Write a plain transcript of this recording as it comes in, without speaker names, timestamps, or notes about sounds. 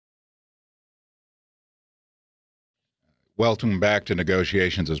Welcome back to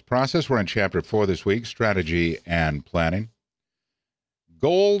Negotiations as Process. We're in Chapter 4 this week, Strategy and Planning.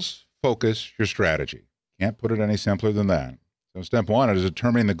 Goals focus your strategy. Can't put it any simpler than that. So step one is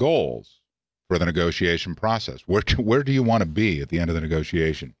determining the goals for the negotiation process. Where do you want to be at the end of the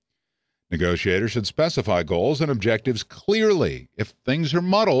negotiation? Negotiators should specify goals and objectives clearly. If things are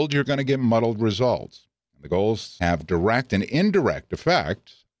muddled, you're going to get muddled results. The goals have direct and indirect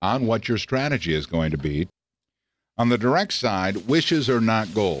effect on what your strategy is going to be. On the direct side, wishes are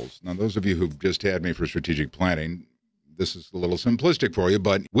not goals. Now, those of you who've just had me for strategic planning, this is a little simplistic for you,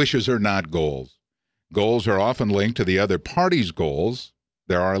 but wishes are not goals. Goals are often linked to the other party's goals.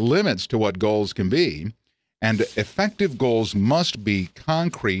 There are limits to what goals can be, and effective goals must be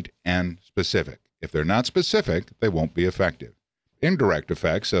concrete and specific. If they're not specific, they won't be effective. Indirect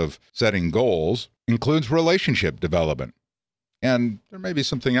effects of setting goals includes relationship development. And there may be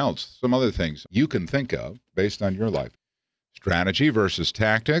something else, some other things you can think of based on your life. Strategy versus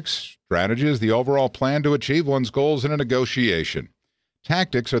tactics. Strategy is the overall plan to achieve one's goals in a negotiation.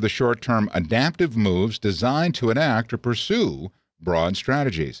 Tactics are the short-term adaptive moves designed to enact or pursue broad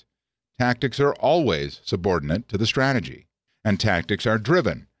strategies. Tactics are always subordinate to the strategy, and tactics are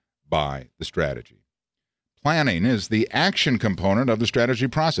driven by the strategy. Planning is the action component of the strategy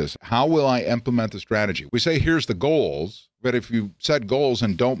process. How will I implement the strategy? We say, here's the goals, but if you set goals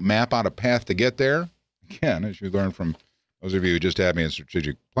and don't map out a path to get there, again, as you learned from those of you who just had me in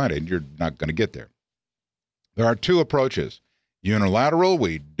strategic planning, you're not going to get there. There are two approaches. Unilateral,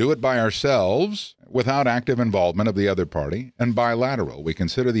 we do it by ourselves without active involvement of the other party, and bilateral, we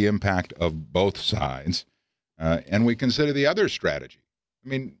consider the impact of both sides, and we consider the other strategy. I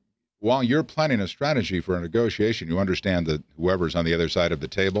mean, while you're planning a strategy for a negotiation, you understand that whoever's on the other side of the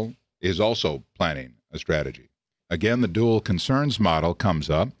table is also planning a strategy. Again, the dual concerns model comes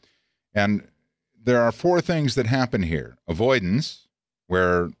up, and there are four things that happen here. Avoidance,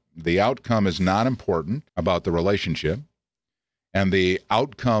 where the outcome is not important about the relationship, and the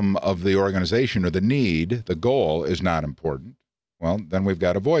outcome of the organization or the need, the goal, is not important. Well, then we've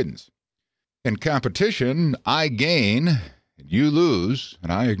got avoidance. In competition, I gain, you lose,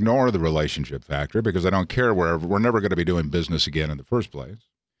 and I ignore the relationship factor because I don't care we're never going to be doing business again in the first place.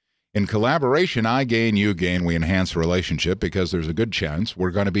 In collaboration, I gain, you gain, we enhance the relationship because there's a good chance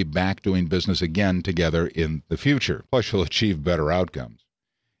we're going to be back doing business again together in the future. Plus, you'll achieve better outcomes.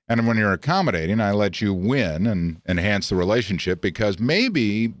 And when you're accommodating, I let you win and enhance the relationship because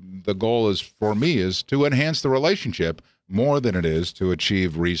maybe the goal is for me is to enhance the relationship more than it is to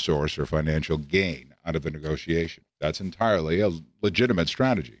achieve resource or financial gain out of the negotiation. That's entirely a legitimate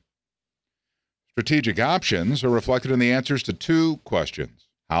strategy. Strategic options are reflected in the answers to two questions.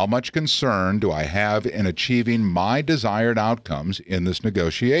 How much concern do I have in achieving my desired outcomes in this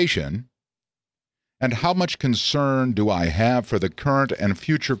negotiation? And how much concern do I have for the current and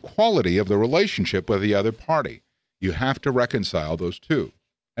future quality of the relationship with the other party? You have to reconcile those two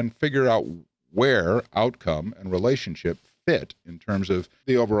and figure out where outcome and relationship fit in terms of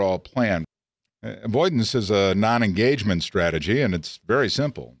the overall plan. Avoidance is a non-engagement strategy, and it's very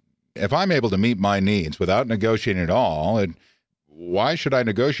simple. If I'm able to meet my needs without negotiating at all, why should I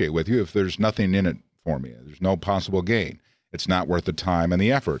negotiate with you if there's nothing in it for me? There's no possible gain. It's not worth the time and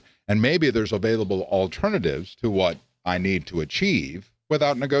the effort. And maybe there's available alternatives to what I need to achieve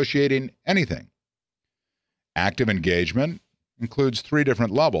without negotiating anything. Active engagement includes three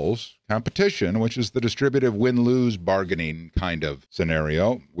different levels. Competition, which is the distributive win-lose bargaining kind of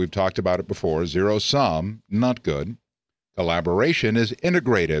scenario. We've talked about it before. Zero-sum, not good. Collaboration is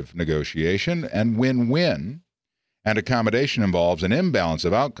integrative negotiation and win-win. And accommodation involves an imbalance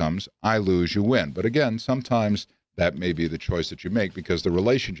of outcomes. I lose, you win. But again, sometimes that may be the choice that you make because the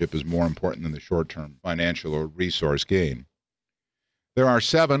relationship is more important than the short-term financial or resource gain. There are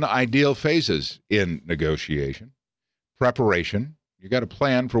 7 ideal phases in negotiation. Preparation. You got a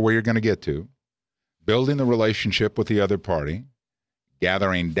plan for where you're going to get to. Building the relationship with the other party.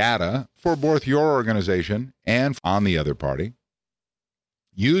 Gathering data for both your organization and on the other party.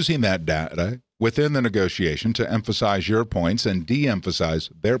 Using that data within the negotiation to emphasize your points and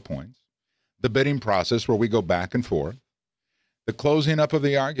de-emphasize their points. The bidding process where we go back and forth. The closing up of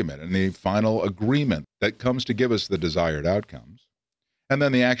the argument and the final agreement that comes to give us the desired outcomes. And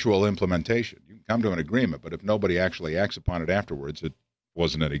then the actual implementation. You can come to an agreement, but if nobody actually acts upon it afterwards, it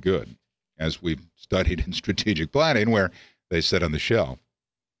wasn't any good, as we've studied in strategic planning where they sit on the shelf.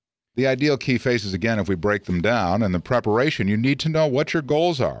 The ideal key phases, again, if we break them down, in the preparation, you need to know what your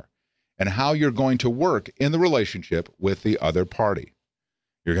goals are and how you're going to work in the relationship with the other party.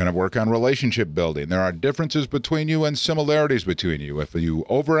 You're going to work on relationship building. There are differences between you and similarities between you. If you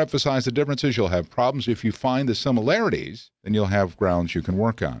overemphasize the differences, you'll have problems. If you find the similarities, then you'll have grounds you can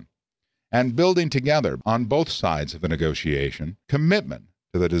work on. And building together on both sides of the negotiation, commitment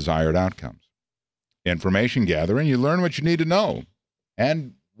to the desired outcomes. Information gathering, you learn what you need to know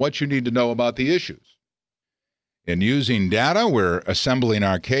and what you need to know about the issues. In using data, we're assembling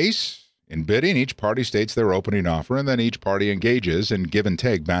our case. In bidding, each party states their opening offer, and then each party engages in give and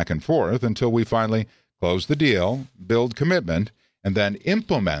take back and forth until we finally close the deal, build commitment, and then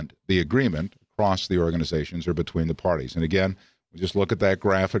implement the agreement across the organizations or between the parties. And again, we just look at that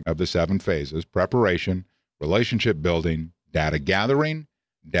graphic of the 7 phases: preparation, relationship building, data gathering,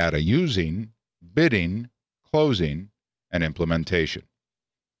 data using, bidding, closing, and implementation.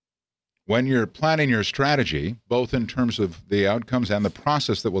 When you're planning your strategy, both in terms of the outcomes and the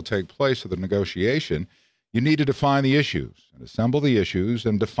process that will take place of the negotiation, you need to define the issues and assemble the issues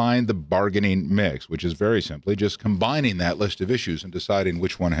and define the bargaining mix, which is very simply just combining that list of issues and deciding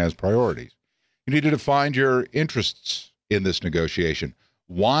which one has priorities. You need to define your interests in this negotiation.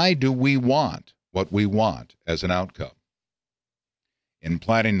 Why do we want what we want as an outcome? In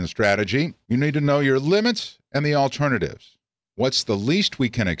planning the strategy, you need to know your limits and the alternatives. What's the least we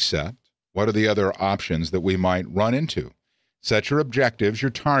can accept? What are the other options that we might run into? Set your objectives,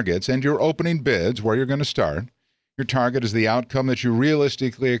 your targets, and your opening bids where you're going to start. Your target is the outcome that you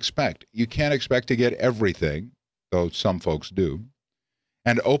realistically expect. You can't expect to get everything, though some folks do.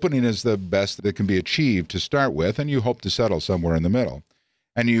 And opening is the best that can be achieved to start with, and you hope to settle somewhere in the middle.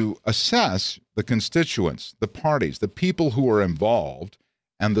 And you assess the constituents, the parties, the people who are involved,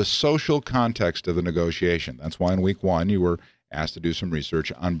 and the social context of the negotiation. That's why in week 1 you were asked to do some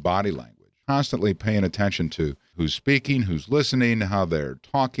research on body language. Constantly paying attention to who's speaking, who's listening, how they're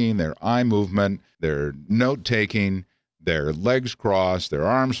talking, their eye movement, their note-taking, their legs crossed, their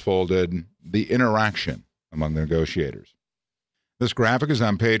arms folded, the interaction among the negotiators. This graphic is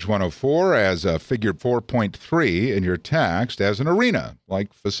on page 104 as a figure 4.3 in your text as an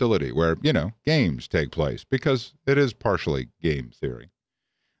arena-like facility where, games take place, because it is partially game theory.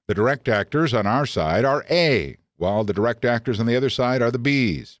 The direct actors on our side are A, while the direct actors on the other side are the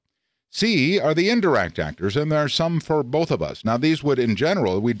Bs. C are the indirect actors, and there are some for both of us. Now, these would, in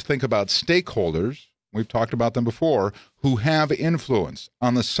general, we'd think about stakeholders, we've talked about them before, who have influence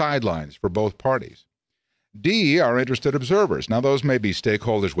on the sidelines for both parties. D are interested observers. Now, those may be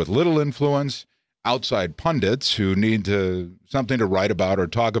stakeholders with little influence, outside pundits who need something to write about or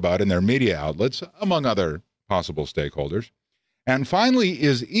talk about in their media outlets, among other possible stakeholders. And finally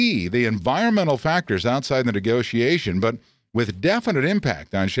is E, the environmental factors outside the negotiation, but with definite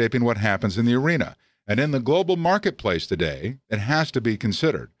impact on shaping what happens in the arena. And in the global marketplace today, it has to be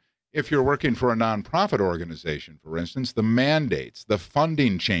considered. If you're working for a nonprofit organization, for instance, the mandates, the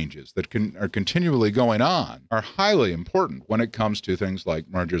funding changes that are continually going on are highly important when it comes to things like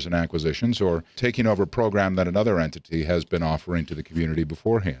mergers and acquisitions or taking over a program that another entity has been offering to the community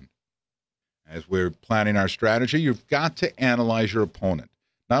beforehand. As we're planning our strategy, you've got to analyze your opponent,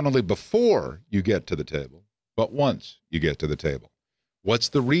 not only before you get to the table, but once you get to the table. What's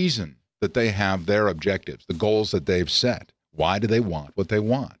the reason that they have their objectives, the goals that they've set? Why do they want what they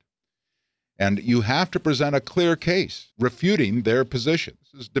want? And you have to present a clear case refuting their position.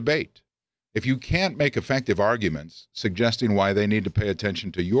 This is debate. If you can't make effective arguments suggesting why they need to pay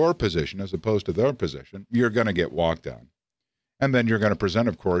attention to your position as opposed to their position, you're going to get walked on. And then you're going to present,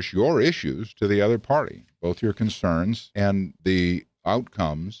 of course, your issues to the other party, both your concerns and the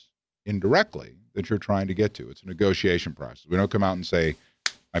outcomes indirectly that you're trying to get to. It's a negotiation process. We don't come out and say,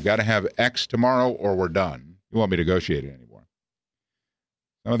 I've got to have X tomorrow or we're done. You won't be negotiating anymore.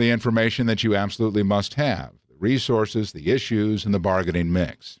 Some of the information that you absolutely must have, the resources, the issues, and the bargaining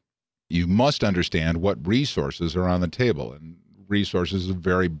mix. You must understand what resources are on the table. And resources is a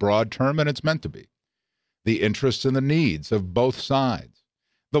very broad term, and it's meant to be. The interests and the needs of both sides.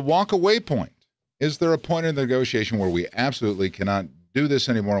 The walk-away point. Is there a point in the negotiation where we absolutely cannot do this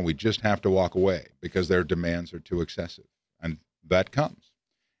anymore and we just have to walk away because their demands are too excessive? And that comes.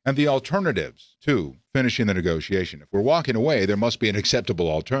 And the alternatives to finishing the negotiation. If we're walking away, there must be an acceptable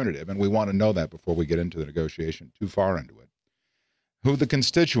alternative, and we want to know that before we get into the negotiation too far into it. Who the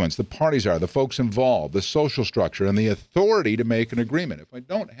constituents, the parties are, the folks involved, the social structure, and the authority to make an agreement. If I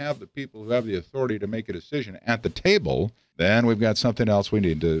don't have the people who have the authority to make a decision at the table, then we've got something else we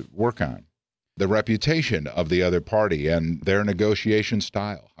need to work on. The reputation of the other party and their negotiation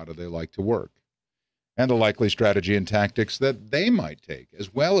style. How do they like to work? And the likely strategy and tactics that they might take,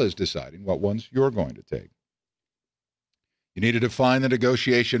 as well as deciding what ones you're going to take. You need to define the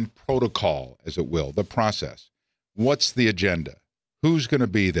negotiation protocol, as it will, the process. What's the agenda? Who's going to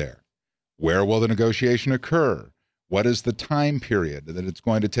be there? Where will the negotiation occur? What is the time period that it's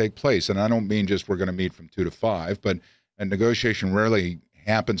going to take place? And I don't mean just we're going to meet from 2 to 5, but a negotiation rarely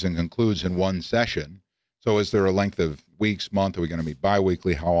happens and concludes in one session. So is there a length of weeks, month? Are we going to meet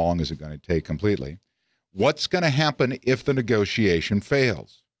biweekly? How long is it going to take completely? What's going to happen if the negotiation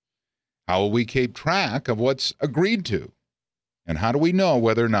fails? How will we keep track of what's agreed to? And how do we know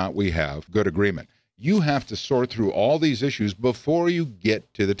whether or not we have good agreement? You have to sort through all these issues before you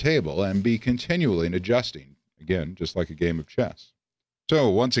get to the table and be continually adjusting. Again, just like a game of chess. So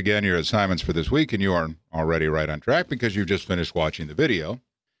once again, your assignments for this week, and you are already right on track because you've just finished watching the video.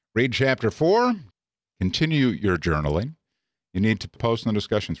 Read Chapter 4. Continue your journaling. You need to post in the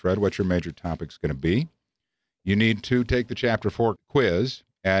discussion thread what your major topic's going to be. You need to take the Chapter 4 quiz,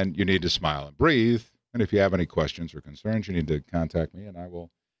 and you need to smile and breathe. And if you have any questions or concerns, you need to contact me, and I will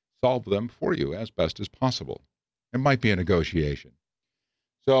solve them for you as best as possible. It might be a negotiation.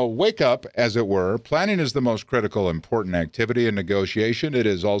 So wake up, as it were. Planning is the most critical, important activity in negotiation. It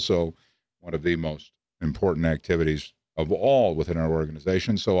is also one of the most important activities of all within our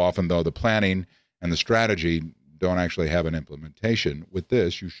organization. So often, though, the planning and the strategy don't actually have an implementation. With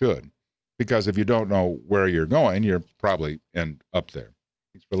this, you should. Because if you don't know where you're going, you'll probably end up there.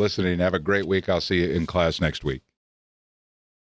 Thanks for listening. Have a great week. I'll see you in class next week.